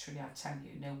 He asks, truly I tell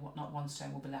you, no, not one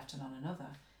stone will be left on another.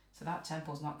 So that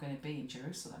temple's not going to be in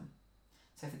Jerusalem.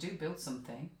 So if they do build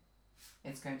something,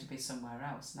 it's going to be somewhere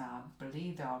else. Now, I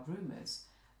believe there are rumours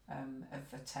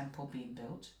of a temple being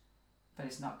built, but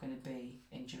it's not going to be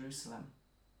in Jerusalem.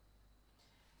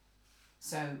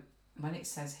 So when it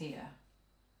says here,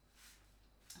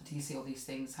 do you see all these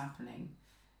things happening?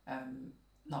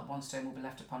 Not one stone will be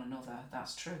left upon another.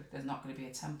 That's true. There's not going to be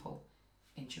a temple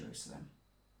in Jerusalem.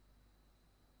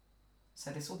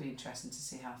 So this will be interesting to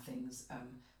see how things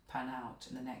pan out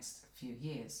in the next few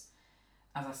years.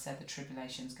 As I said, the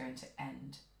tribulation is going to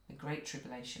end. The Great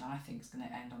Tribulation, I think, is going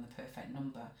to end on the perfect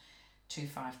number,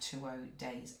 2520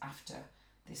 days after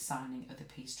the signing of the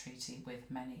peace treaty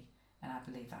with many, and I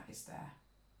believe that is there.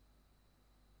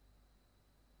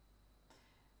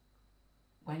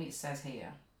 When it says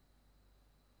here,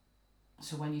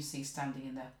 so when you see standing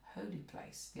in the holy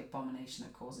place, the abomination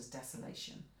that causes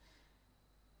desolation,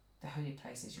 the holy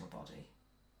place is your body.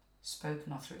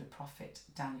 Spoken of through the prophet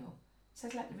Daniel. It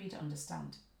says, let the reader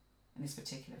understand. In this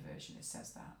particular version it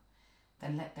says that.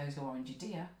 Then let those who are in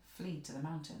Judea flee to the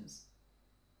mountains.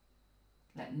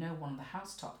 Let no one on the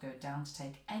housetop go down to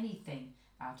take anything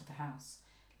out of the house.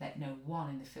 Let no one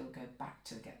in the field go back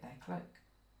to get their cloak.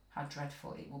 How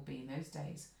dreadful it will be in those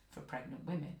days for pregnant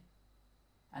women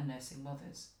and nursing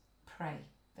mothers. Pray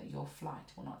that your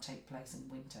flight will not take place in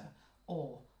winter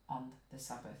or on the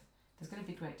Sabbath. There's going to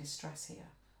be great distress here,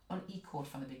 unequalled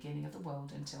from the beginning of the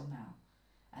world until now,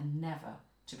 and never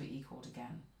to be equalled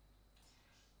again.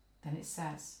 Then it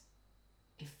says,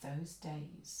 if those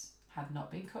days had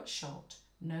not been cut short,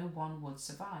 no one would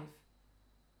survive.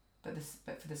 But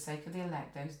for the sake of the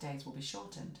elect, those days will be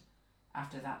shortened.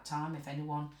 After that time, if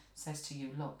anyone says to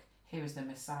you, look, here is the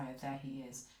Messiah, there he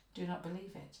is, do not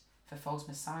believe it. For false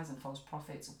messiahs and false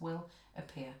prophets will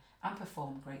appear and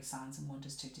perform great signs and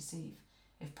wonders to deceive,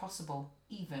 if possible,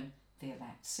 even the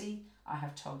elect. See, I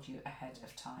have told you ahead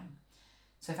of time.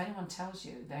 So if anyone tells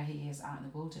you, there he is out in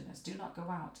the wilderness, do not go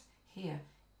out. Here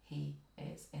he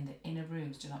is in the inner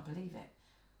rooms, do not believe it.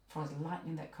 For as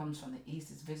lightning that comes from the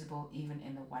east is visible even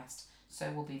in the west,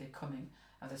 so will be the coming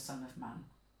of the Son of Man.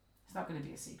 It's not going to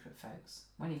be a secret, folks.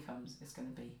 When he comes, it's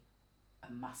going to be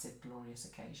a massive, glorious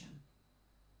occasion.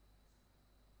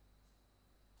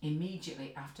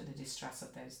 Immediately after the distress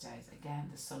of those days, again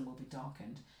the sun will be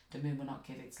darkened, the moon will not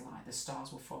give its light, the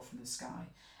stars will fall from the sky,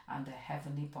 and the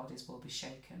heavenly bodies will be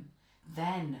shaken.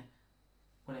 Then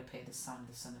will appear the sign of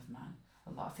the Son of Man.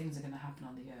 A lot of things are going to happen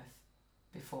on the earth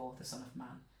before the Son of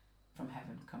Man from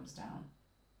heaven comes down.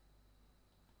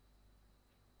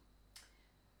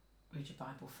 Read your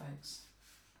Bible, folks.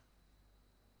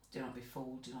 Do not be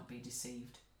fooled, do not be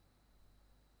deceived.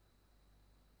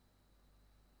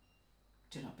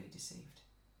 Do not be deceived.